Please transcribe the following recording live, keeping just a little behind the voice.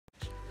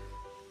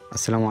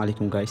Assalamu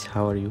alaikum guys,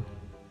 how are you?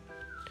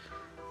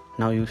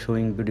 Now you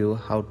showing video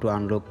how to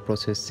unlock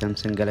process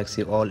Samsung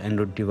Galaxy all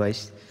Android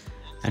device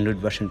Android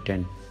version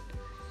 10.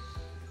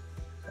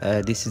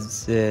 This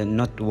is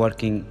not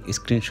working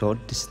screenshot.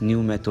 This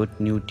new method,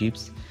 new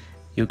tips.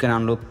 You can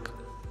unlock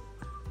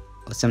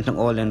Samsung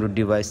all Android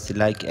device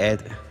like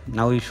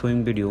now you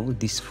showing video.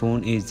 This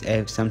phone is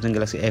a Samsung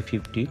Galaxy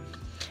A50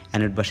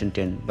 Android version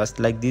 10. But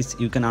like this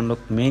you can unlock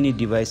many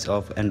device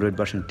of Android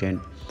version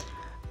 10.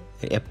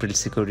 April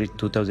security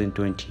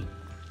 2020.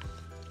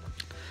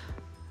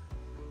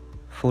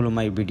 Follow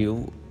my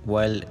video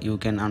while you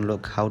can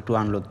unlock how to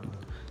unlock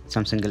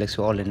Samsung Galaxy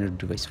all Android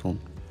device phone.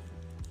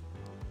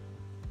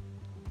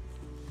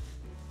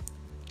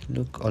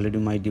 Look, already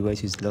my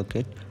device is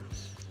locked.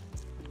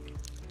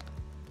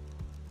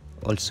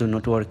 Also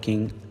not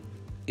working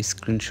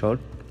screenshot,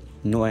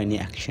 no any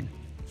action.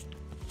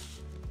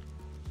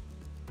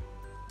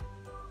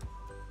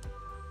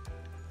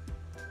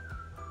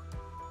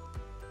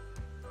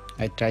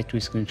 I tried to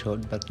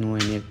screenshot but no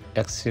any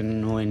action,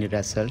 no any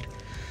result.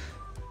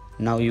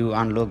 Now you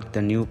unlock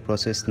the new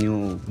process,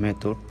 new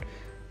method.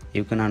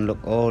 You can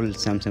unlock all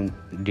Samsung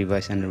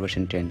device under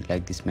version 10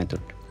 like this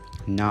method.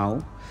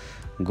 Now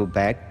go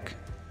back.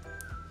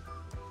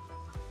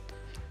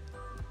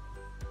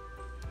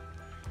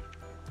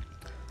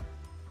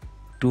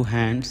 Two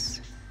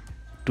hands,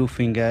 two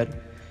finger,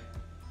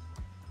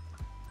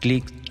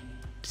 click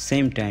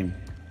same time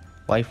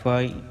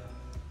Wi-Fi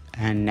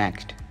and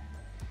next,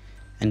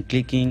 and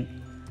clicking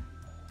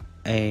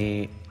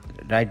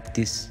write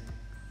this.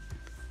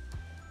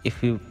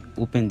 If you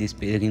open this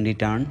page again,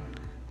 return,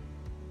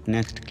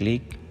 next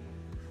click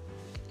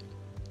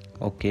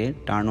OK,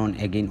 turn on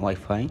again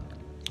Wi-Fi,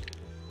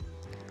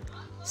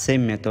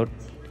 same method,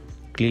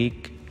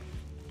 click,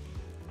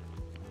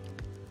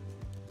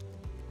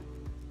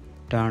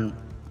 turn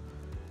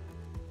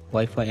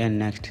Wi-Fi and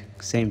next,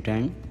 same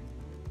time,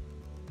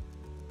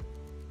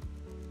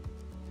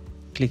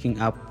 clicking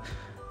up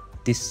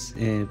this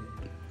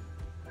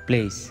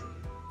place.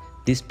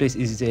 This place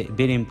is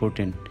very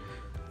important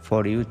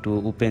for you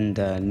to open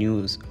the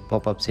new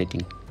pop-up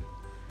setting.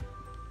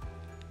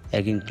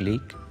 Again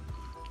click.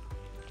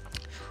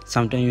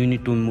 Sometimes you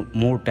need to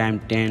more time,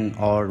 10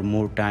 or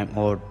more time,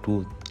 or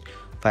 2,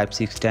 5,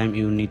 6 times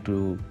you need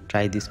to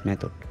try this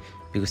method,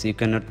 because you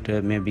cannot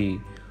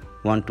maybe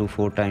 1 to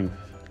 4 times.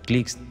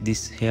 Click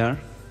this here.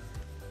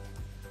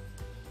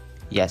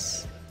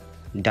 Yes,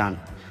 done.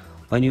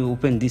 When you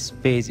open this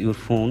page, your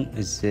phone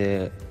is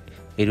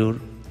error.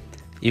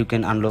 You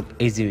can unlock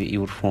easily.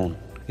 Your phone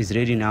is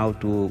ready now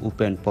to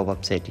open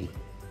pop-up setting,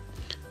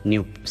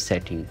 new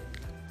setting.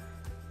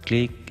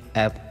 Click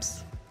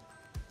apps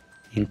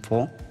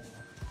info,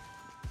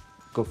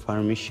 go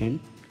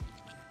permission,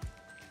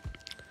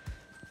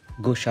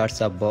 go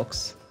search up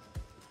box,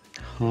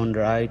 on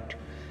right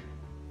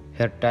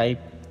here type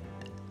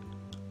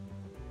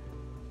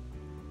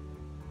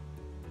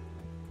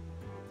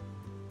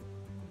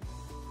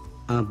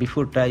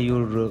before try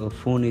your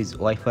phone is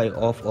Wi-Fi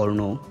off or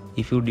no.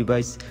 If your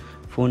device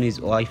phone is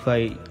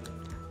Wi-Fi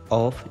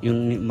off, you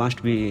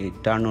must be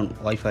turn on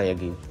Wi-Fi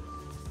again.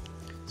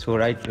 So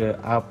write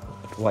up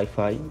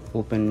Wi-Fi,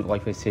 open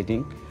Wi-Fi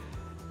setting.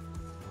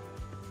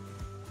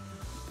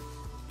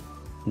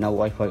 Now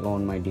Wi-Fi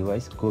on my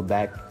device. Go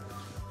back.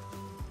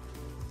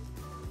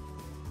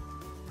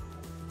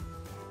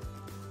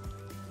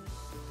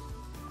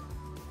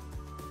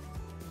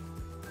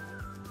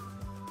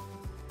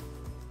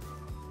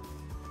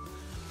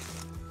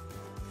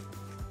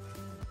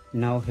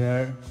 Now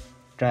here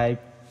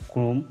type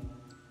Chrome,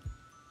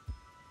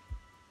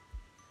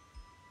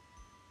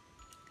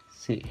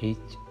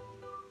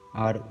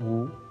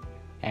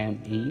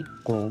 𝐂ℎ𝑟𝑜𝑚𝑒,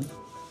 Chrome.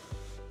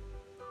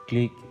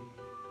 Click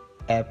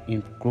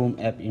Chrome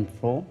app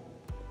info.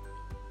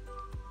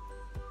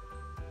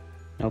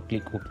 Now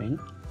click open.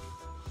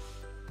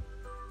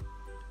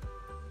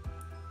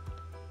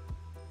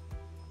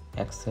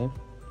 Accept,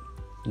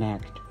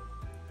 next,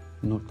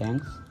 no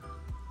thanks.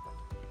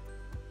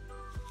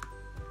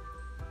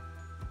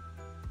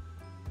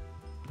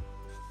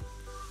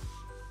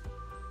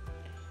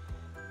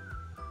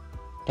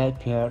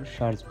 Type here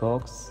search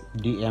box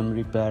DM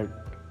repair,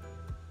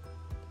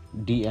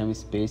 DM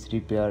space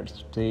repair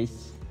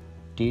space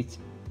teach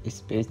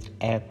space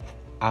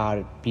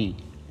FRP.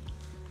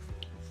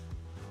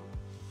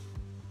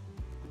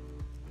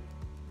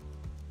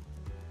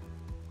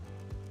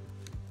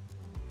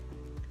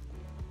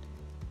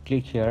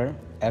 Click here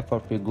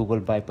FRP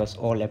Google bypass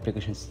all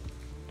applications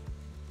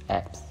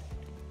apps.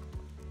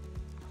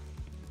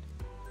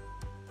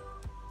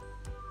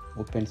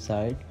 Open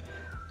site.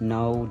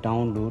 Now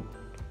download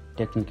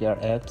Technicare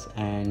apps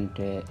and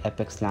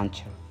Apex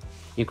Launcher.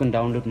 You can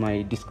download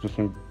my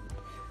description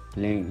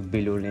link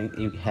below link.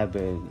 You have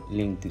a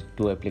link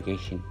to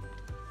application.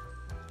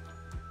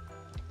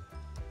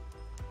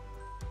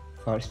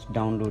 First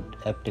download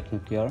app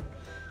Technicare,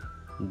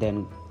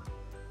 then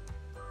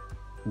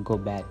go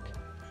back.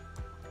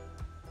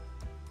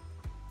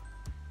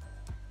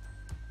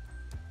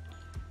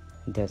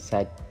 The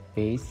site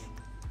page,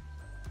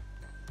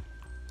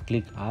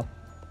 click up.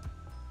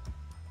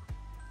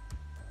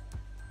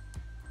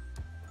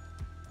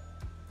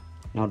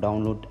 Now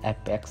download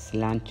Apex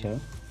Launcher.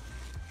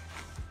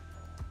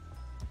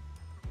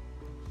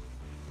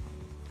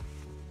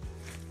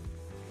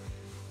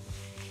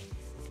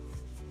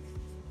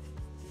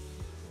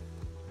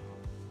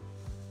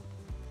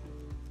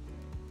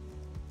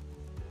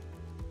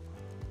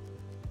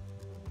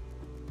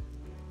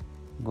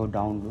 Go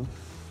download.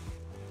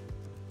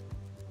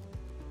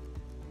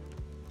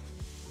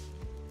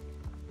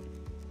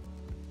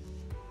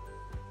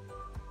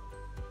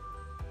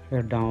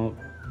 Here down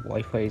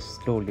Wi-Fi is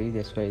slowly,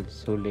 that's why it's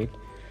so late.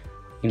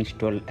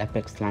 Install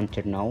Apex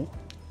Launcher now.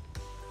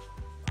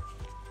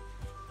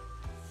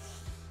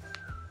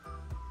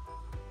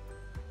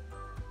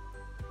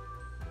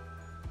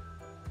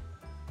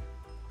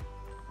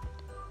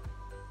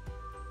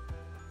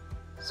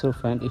 So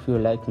friend, if you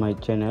like my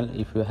channel,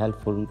 if you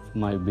helpful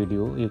my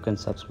video, you can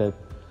subscribe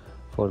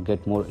for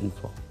get more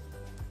info.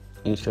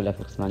 Install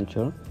Apex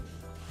Launcher.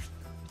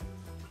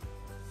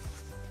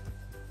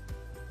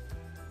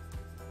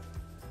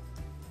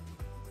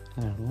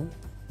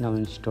 Now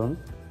install.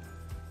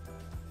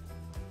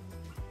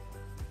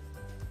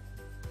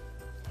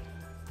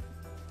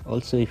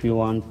 Also, if you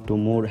want to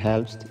more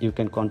helps, you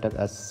can contact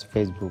us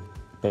Facebook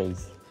page.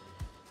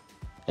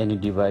 Any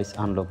device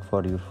unlock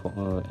for you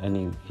for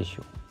any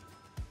issue.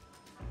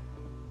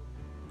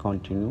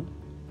 Continue.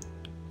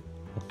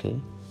 Okay.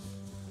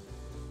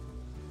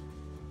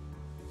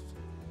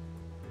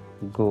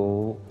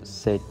 Go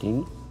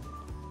setting.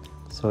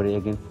 Sorry,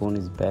 again phone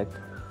is back.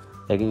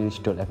 Again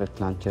install Apex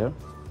Launcher.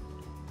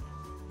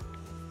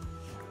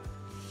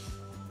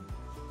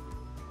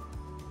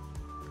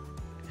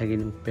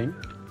 Again open.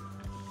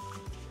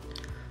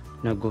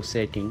 Now go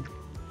setting.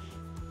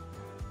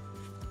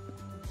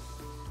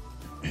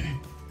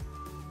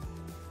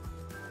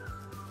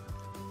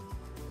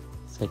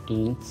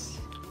 Settings,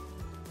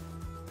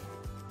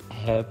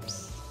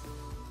 apps,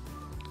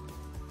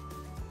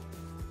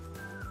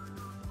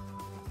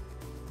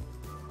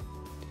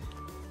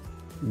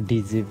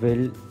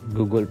 disable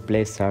Google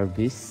Play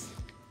service.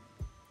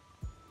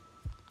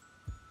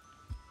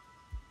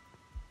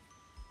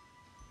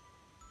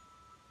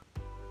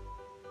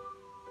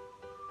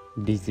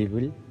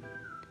 Disable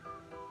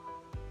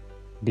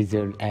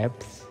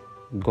apps.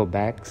 Go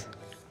back.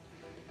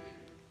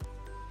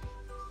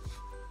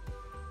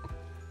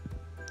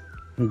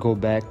 Go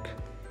back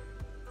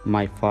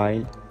my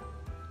file.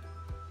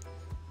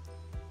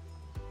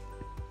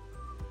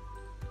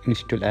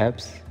 Install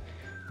apps.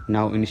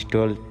 Now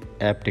install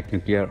app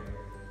Technicare.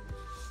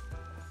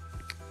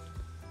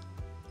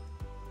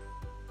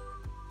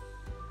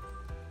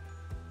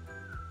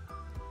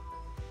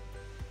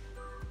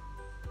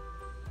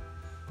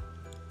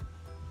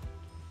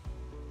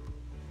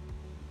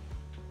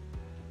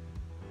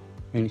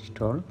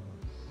 Install.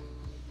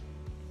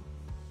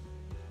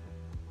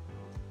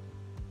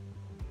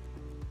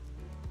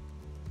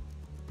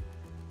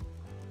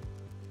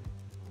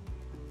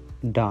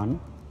 Done.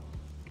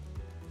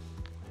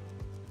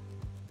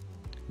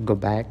 Go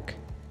back.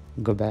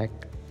 Go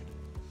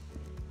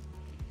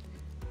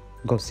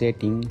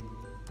setting.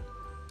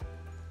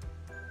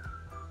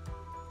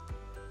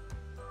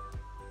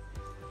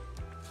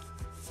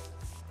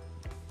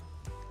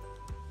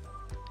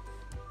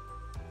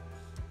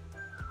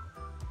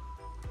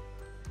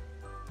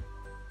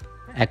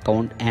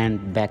 Account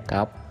and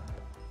backup.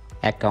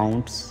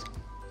 Accounts.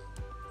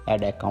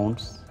 Add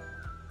accounts.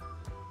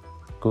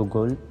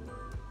 Google.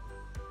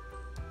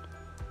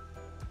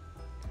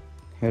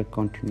 Here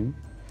continue.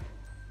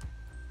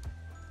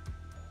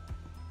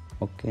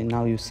 Okay,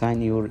 now you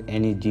sign your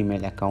any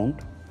Gmail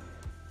account.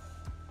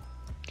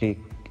 Click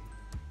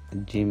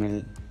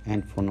Gmail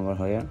and phone number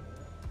here.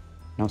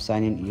 Now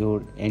sign in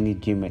your any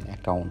Gmail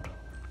account.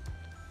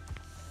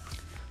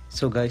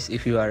 So guys,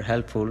 if you are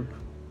helpful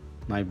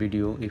my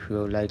video, if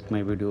you like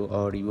my video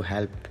or you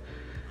helped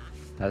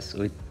us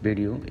with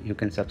video, you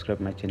can subscribe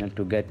my channel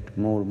to get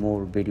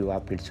more video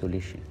update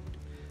solution.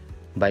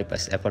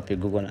 Bypass FRP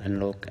Google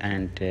Unlock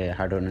and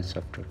hardware and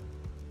software.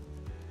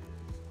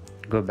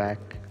 Go back.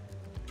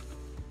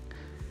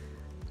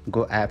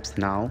 Go apps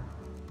now.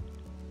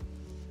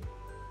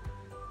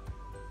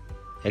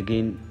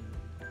 Again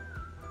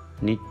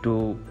need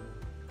to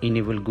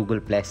enable Google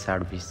Play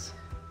service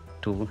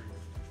to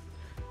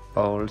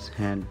pause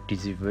and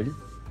disable.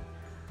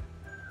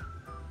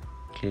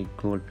 Click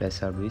Google Play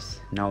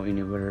service. Now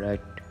enable,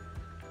 right?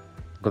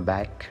 Go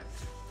back.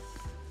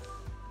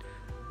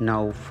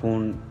 Now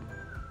phone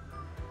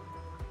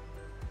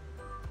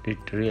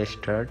it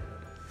restart,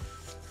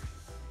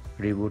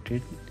 reboot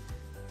it,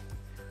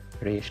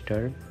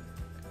 restart.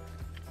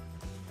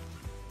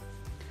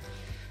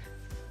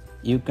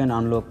 You can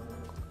unlock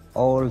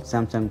all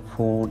Samsung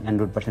phone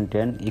Android version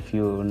 10 if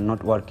you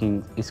not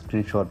working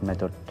screenshot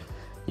method.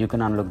 You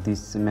can unlock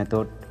this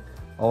method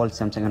all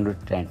Samsung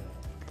Android 10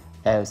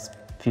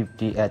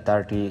 A50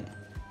 A30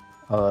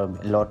 or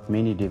lot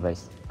many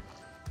device.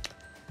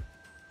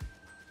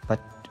 But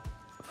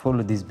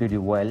follow this video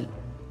well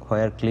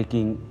where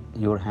clicking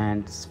your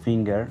hand's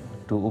finger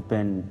to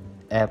open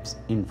apps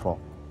info.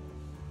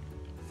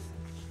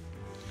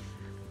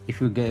 If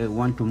you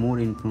want to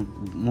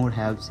more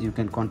helps, you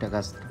can contact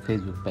us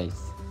Facebook page.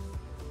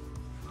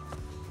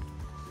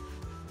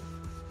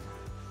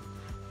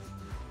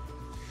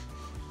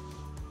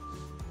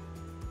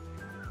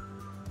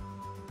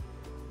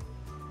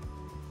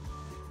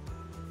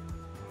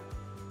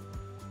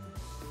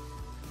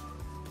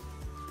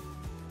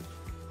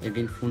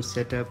 Again, phone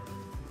setup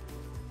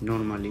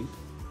normally.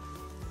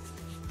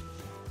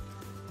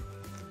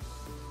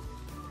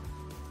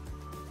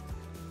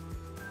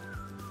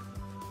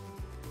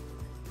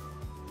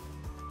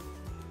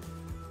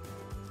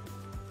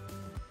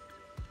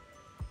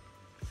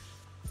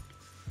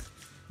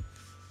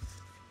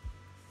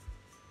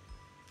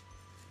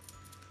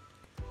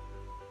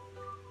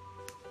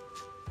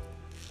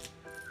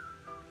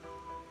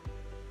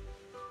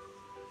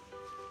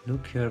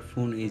 Look here,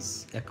 phone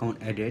is account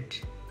added.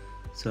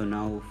 So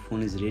now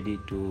phone is ready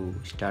to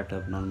start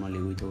up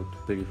normally without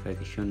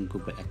verification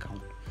Google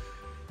account.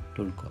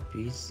 Don't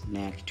copies.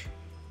 Next.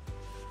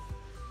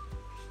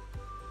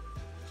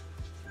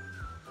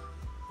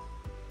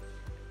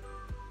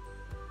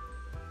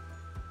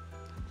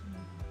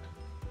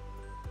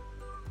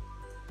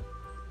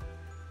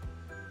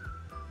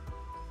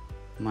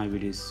 My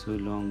video is so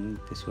long,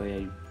 that's why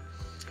I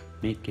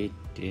make it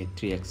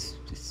 3x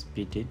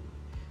speeded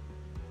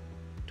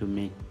to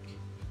make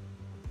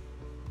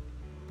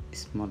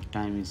small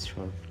time is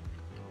short.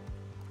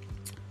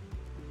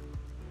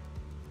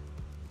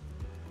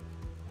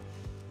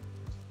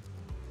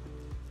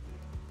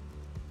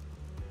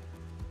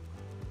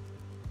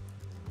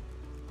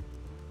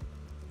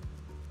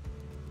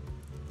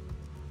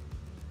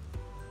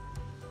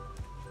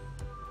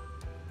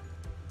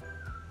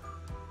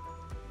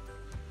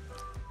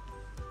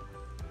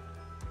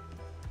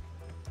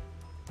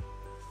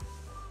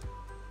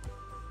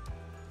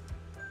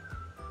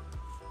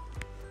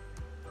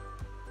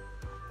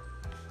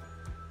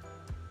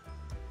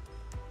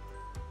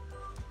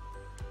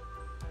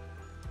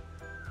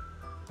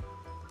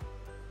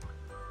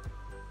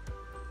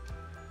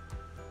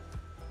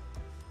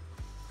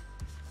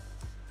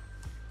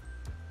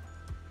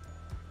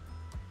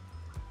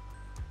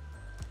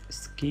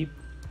 Skip.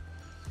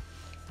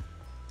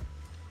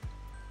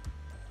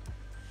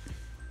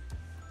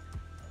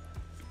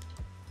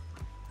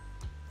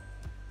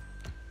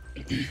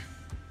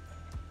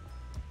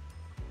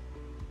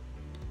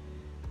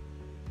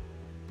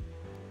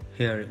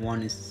 Here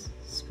one is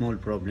small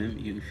problem.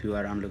 If you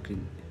are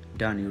unlocking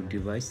done your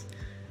device,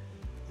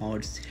 or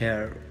it's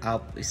here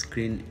up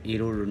screen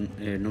error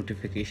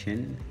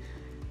notification.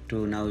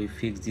 To now you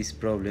fix this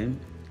problem,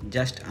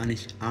 just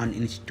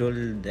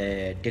uninstall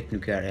the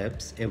Technicare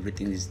apps.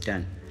 Everything is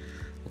done.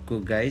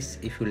 Okay guys,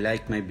 if you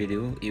like my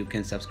video, you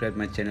can subscribe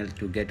my channel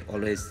to get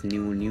always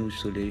new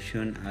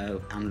solution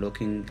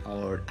unlocking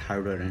our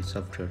hardware and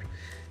software.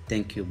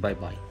 Thank you. Bye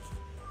bye.